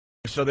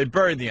So they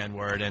buried the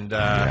N-word, and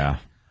yeah.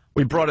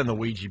 We brought in the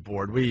Ouija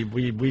board.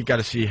 We got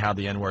to see how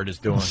the N-word is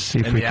doing. Let's see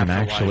if in we the can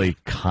afterlife. actually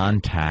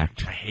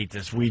contact. I hate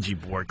this Ouija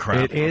board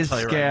crap. It is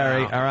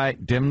scary. All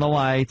right, dim the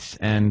lights,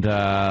 and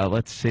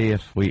let's see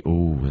if we...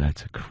 Ooh,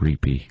 that's a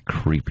creepy,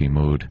 creepy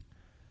mood.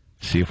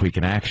 See if we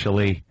can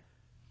actually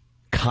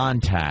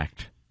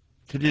contact.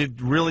 Could you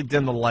really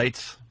dim the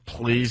lights,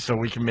 please, so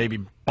we can maybe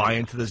buy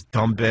into this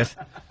dumb bit?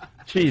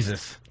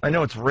 Jesus. I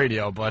know it's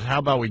radio, but how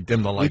about we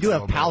dim the lights? We do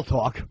have pal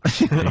talk.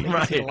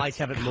 Right. The lights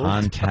haven't moved.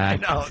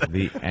 Contact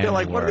the N-word. They're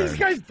like, what are these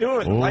guys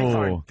doing? The lights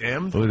aren't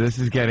dimmed. Ooh, this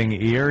is getting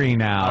eerie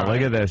now. Right.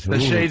 Look at this. The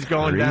shades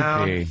going creepy.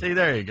 down. See,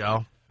 there you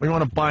go. We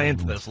want to buy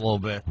into this a little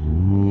bit.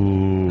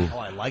 Ooh. Oh,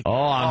 I like that.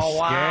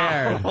 Oh,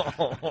 I'm scared.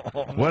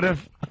 Wow.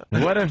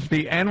 What if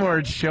the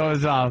N-word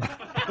shows up?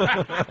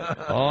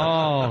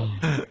 Oh,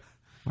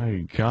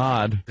 my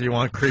God. Do you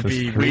want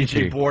creepy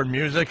Ouija board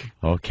music?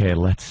 Okay,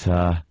 let's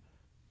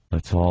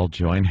all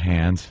join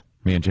hands.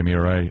 Me and Jimmy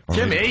are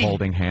already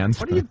holding hands.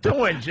 What are you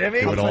doing,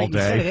 Jimmy? Do it all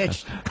day.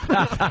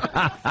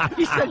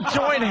 He said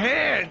join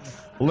hands.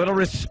 A little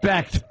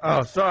respect.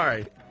 Oh,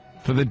 sorry.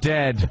 For the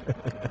dead.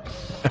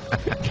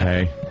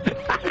 Okay.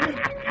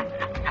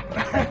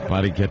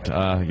 Buddy, get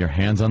your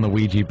hands on the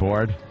Ouija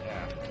board.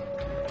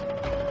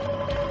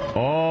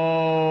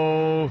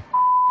 Oh.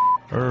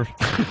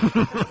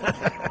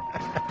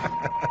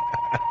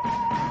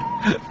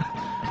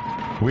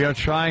 We are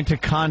trying to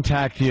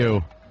contact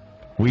you.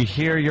 We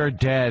hear you're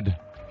dead.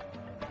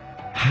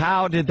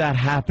 How did that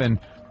happen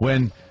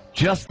when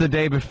just the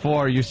day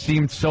before you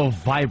seemed so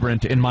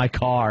vibrant in my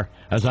car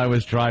as I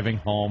was driving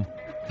home?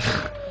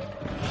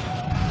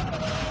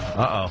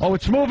 Uh-oh. Oh,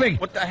 it's moving.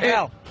 What the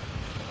hell?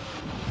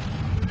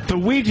 The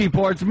Ouija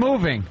board's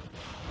moving.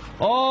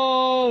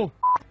 Oh.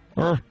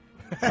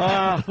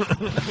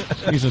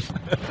 Jesus.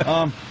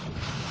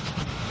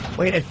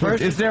 Wait, at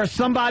first... Is there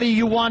somebody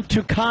you want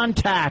to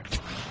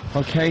contact?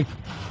 Okay.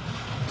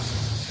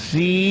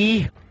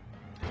 C.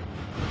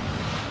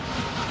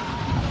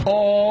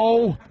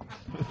 O.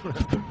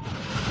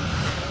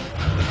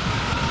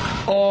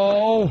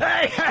 Oh.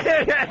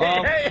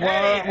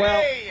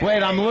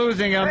 Wait, I'm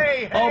losing him.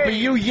 Oh, but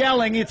you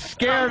yelling, it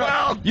scared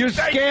you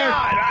scared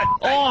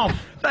off.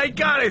 Thank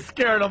God I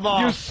scared him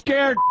off. You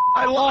scared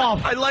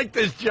off. I like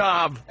this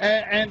job.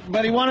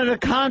 But he wanted to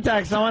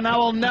contact someone. I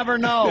will never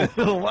know.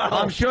 Wow.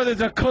 I'm sure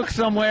there's a cook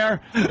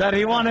somewhere that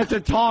he wanted to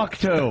talk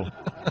to.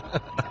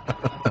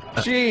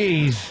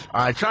 Jeez.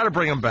 All right, try to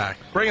bring him back.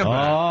 Bring him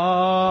back.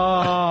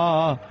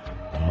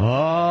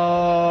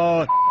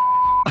 Oh.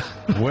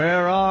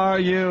 Where are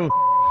you?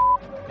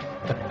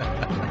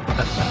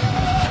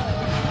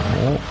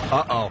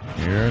 Uh-oh.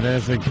 Here it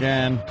is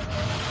again.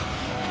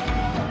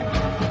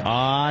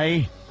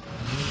 I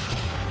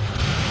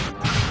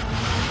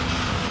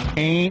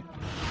ain't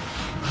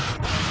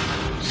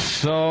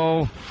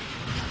so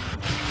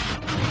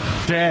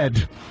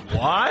dead.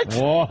 What?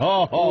 Whoa.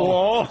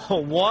 Whoa.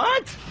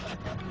 What?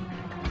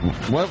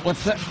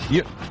 What's that?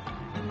 You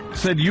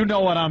said you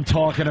know what I'm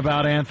talking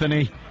about,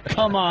 Anthony.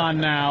 Come on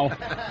now.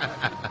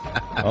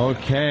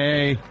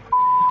 Okay.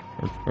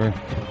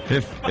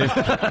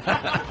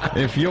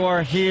 If you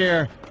are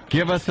here,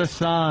 give us a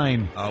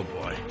sign. Oh,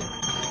 boy.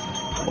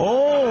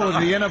 Oh,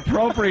 the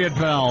inappropriate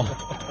bell.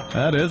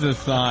 That is a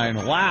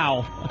sign.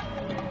 Wow.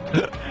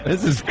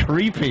 This is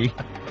creepy.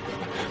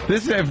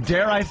 This, if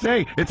dare I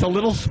say, it's a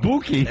little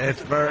spooky.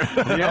 It's very...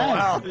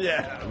 Yes.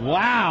 Yeah.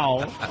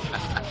 Wow.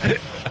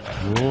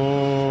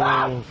 Whoa.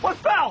 Ah, what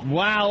fell?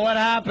 Wow, what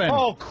happened?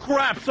 Oh,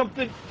 crap,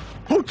 something...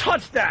 Who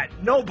touched that?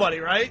 Nobody,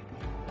 right?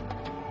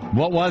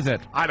 What was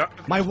it? I don't...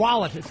 My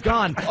wallet, it's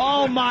gone.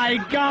 Oh, my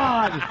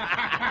God.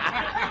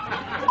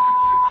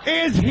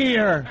 Is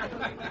here.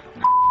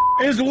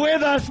 Is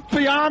with us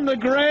beyond the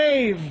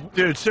grave.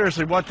 Dude,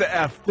 seriously, what the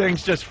F?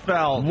 Things just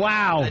fell.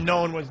 Wow. And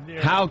no one was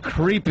near. How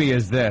creepy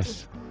is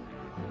this?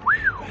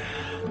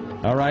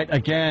 All right,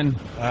 again,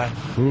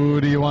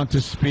 who do you want to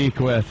speak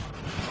with?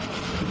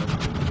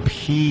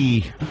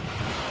 P.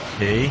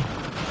 P.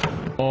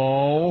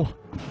 O.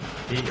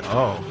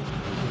 P-O.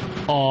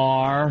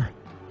 R.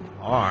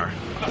 R.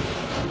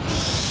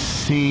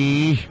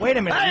 C. Wait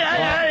a minute.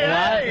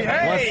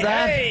 Hey, What's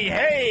that?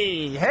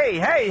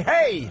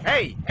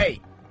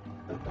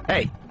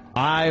 Hey.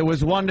 I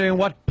was wondering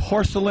what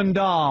porcelain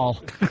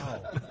doll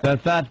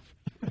that.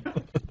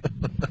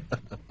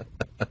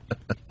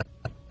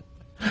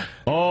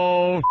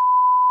 Oh,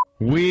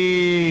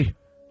 we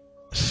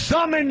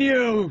summon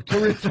you to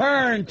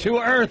return to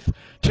Earth,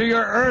 to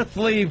your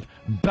earthly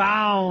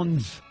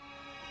bounds.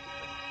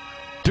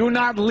 Do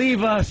not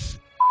leave us.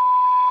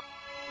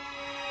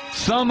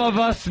 Some of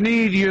us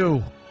need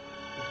you.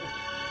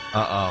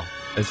 Uh-oh.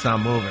 It's not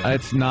moving.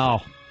 It's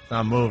now. It's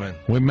not moving.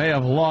 We may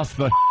have lost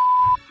the...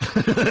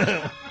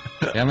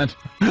 Damn it.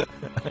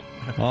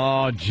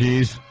 Oh,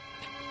 jeez.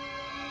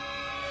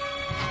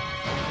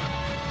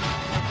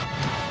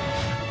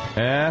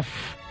 F.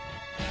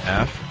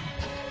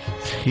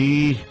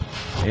 T.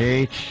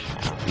 H.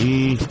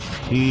 E.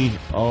 P.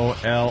 O.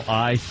 L.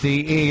 I. C.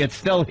 E. It's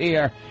still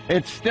here.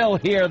 It's still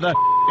here. The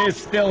is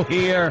still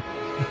here.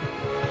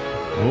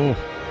 Oh,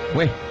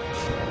 wait.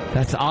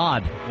 That's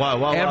odd.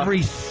 Wow.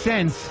 Every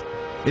sense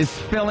is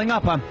filling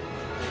up.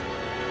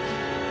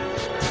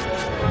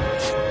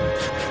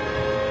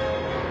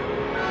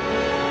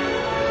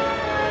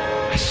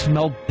 I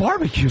smell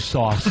barbecue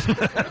sauce.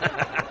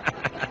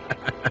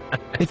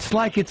 It's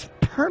like it's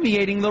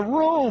permeating the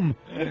room.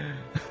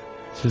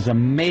 This is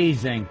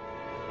amazing.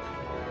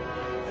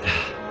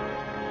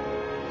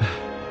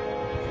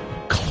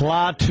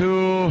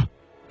 Klaatu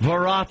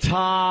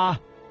Varata.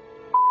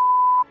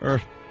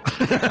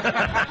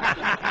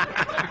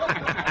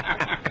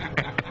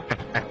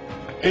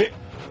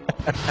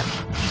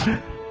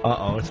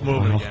 Uh-oh, it's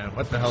moving again.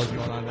 What the hell's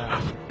going on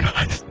now?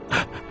 Guys,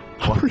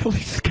 I'm really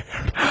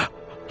scared.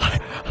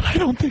 I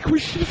don't think we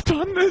should have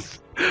done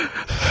this.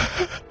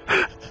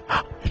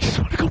 I just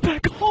want to go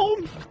back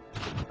home.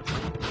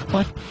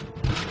 What?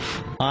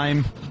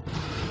 I'm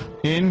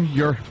in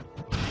your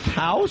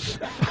house?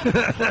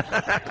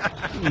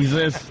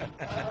 Jesus.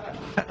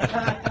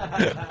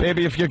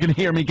 Baby, if you can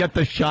hear me, get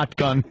the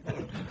shotgun.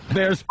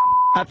 There's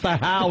at the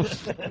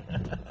house.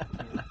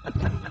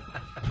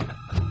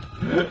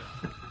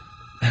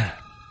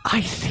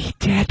 I see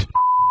dead.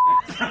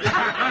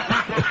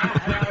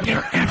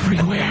 They're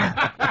everywhere.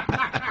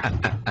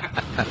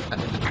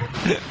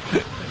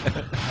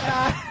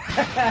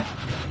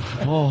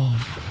 Oh.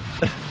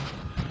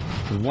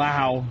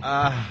 Wow.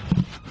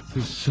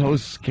 This is so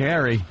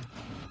scary.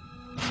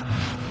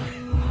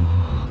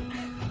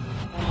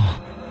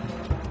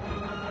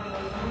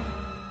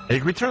 Hey,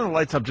 can we turn the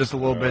lights up just a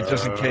little bit,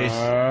 just in case?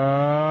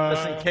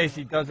 Just in case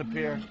he does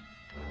appear.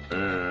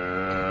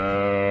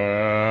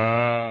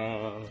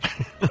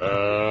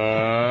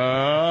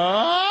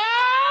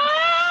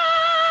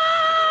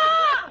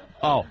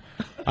 Oh,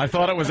 I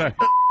thought it was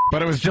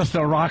but it was just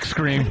a rock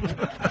scream.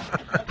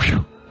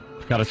 Whew.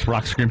 Got us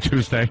Rock Scream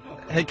Tuesday.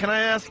 Hey, can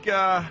I ask,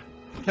 I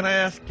don't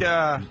have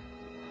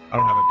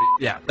a beat.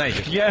 Yeah,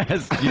 thank you.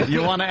 Yes,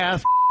 you want to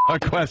ask a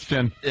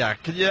question. Yeah,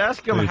 could you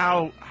ask him Please.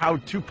 how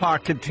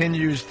Tupac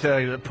continues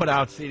to put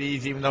out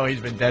CDs even though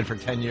he's been dead for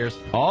 10 years?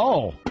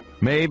 Oh,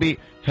 maybe.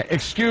 Hey,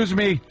 excuse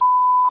me.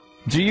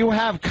 Do you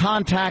have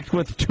contact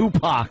with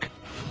Tupac?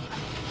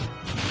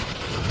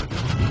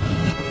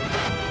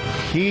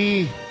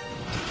 He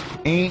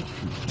ain't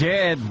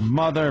dead,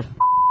 mother.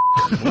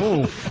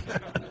 Oof.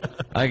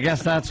 I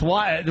guess that's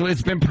why.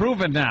 It's been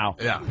proven now.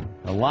 Yeah.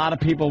 A lot of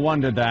people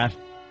wondered that.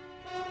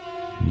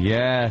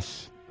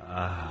 Yes.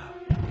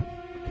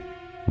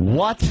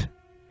 What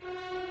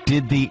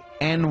did the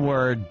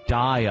N-word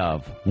die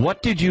of?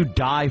 What did you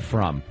die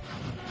from?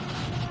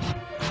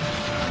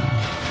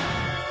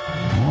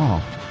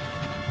 Oh,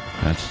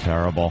 that's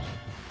terrible.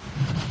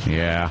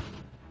 Yeah.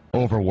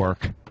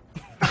 Overwork.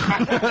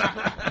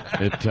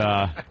 It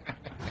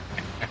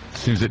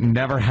seems it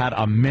never had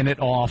a minute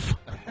off.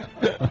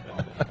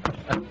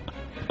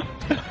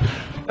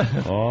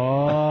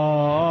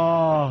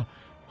 Oh,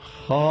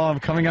 I'm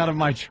coming out of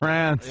my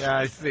trance. Yeah,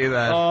 I see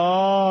that.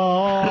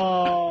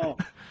 Oh,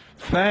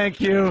 thank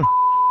you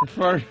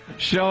for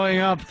showing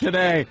up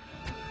today.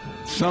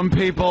 Some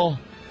people,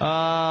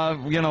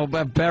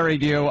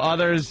 buried you.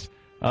 Others,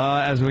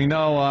 as we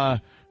know,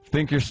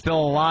 think you're still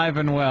alive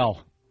and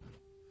well.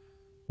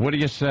 What do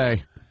you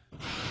say?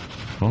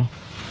 Oh.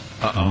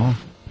 Uh-oh.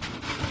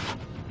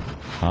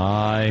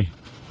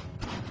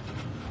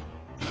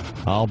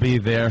 I'll be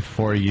there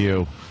for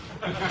you.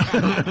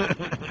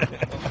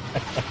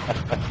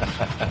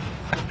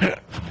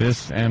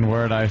 This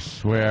N-word, I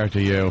swear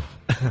to you.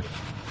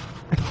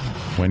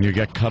 When you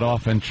get cut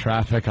off in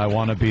traffic, I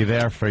want to be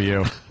there for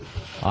you.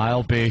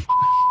 I'll be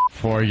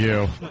for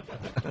you.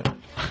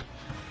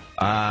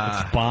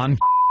 It's Bond.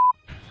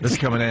 This is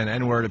coming in.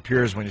 N-word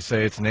appears when you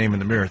say its name in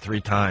the mirror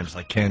 3 times,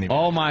 like Candy.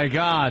 Oh, my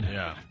God.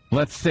 Yeah.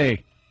 Let's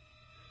see.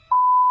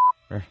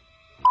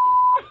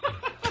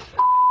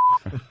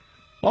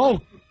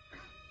 Oh!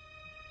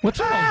 What's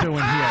Earl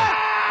doing here?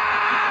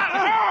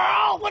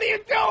 Earl, what are you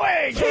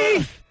doing?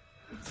 Keith!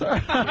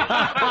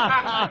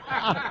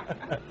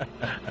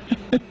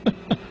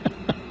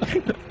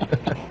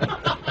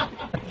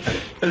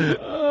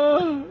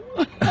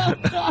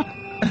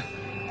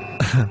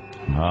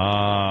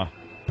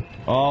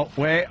 Oh,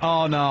 wait.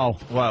 Oh, no.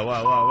 What?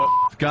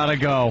 It's gotta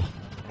go.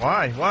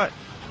 Why? What?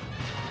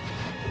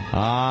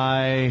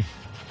 I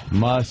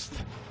must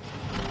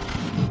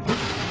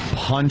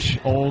punch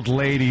old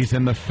ladies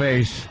in the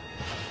face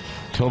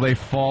till they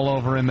fall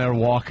over in their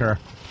walker.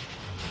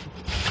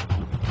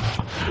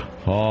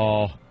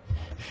 Oh,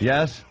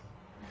 yes?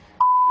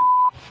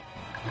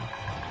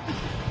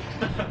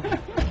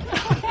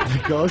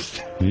 The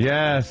ghost?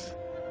 Yes.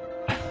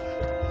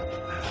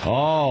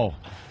 Oh,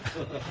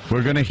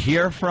 we're going to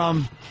hear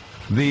from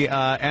the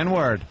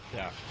N-word.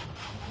 Yeah.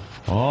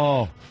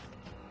 Oh.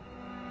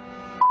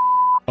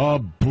 A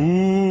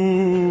boo.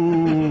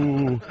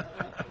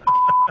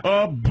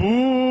 A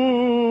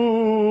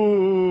boo.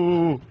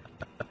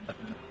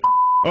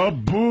 A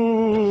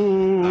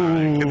boo. All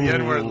right, can the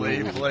N-word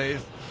leave,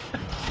 please?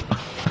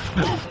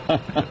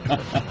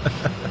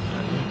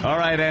 All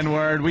right,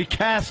 N-word, we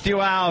cast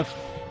you out.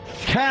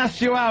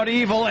 Cast you out,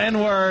 evil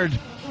N-word.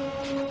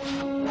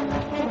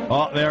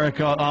 Oh, there it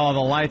goes. Oh, the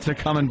lights are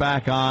coming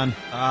back on.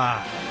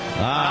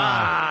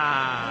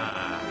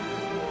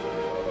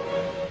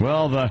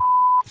 Well,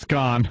 it's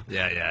gone.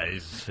 Yeah,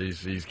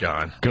 he's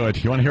gone.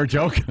 Good. You want to hear a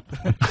joke?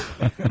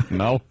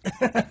 No?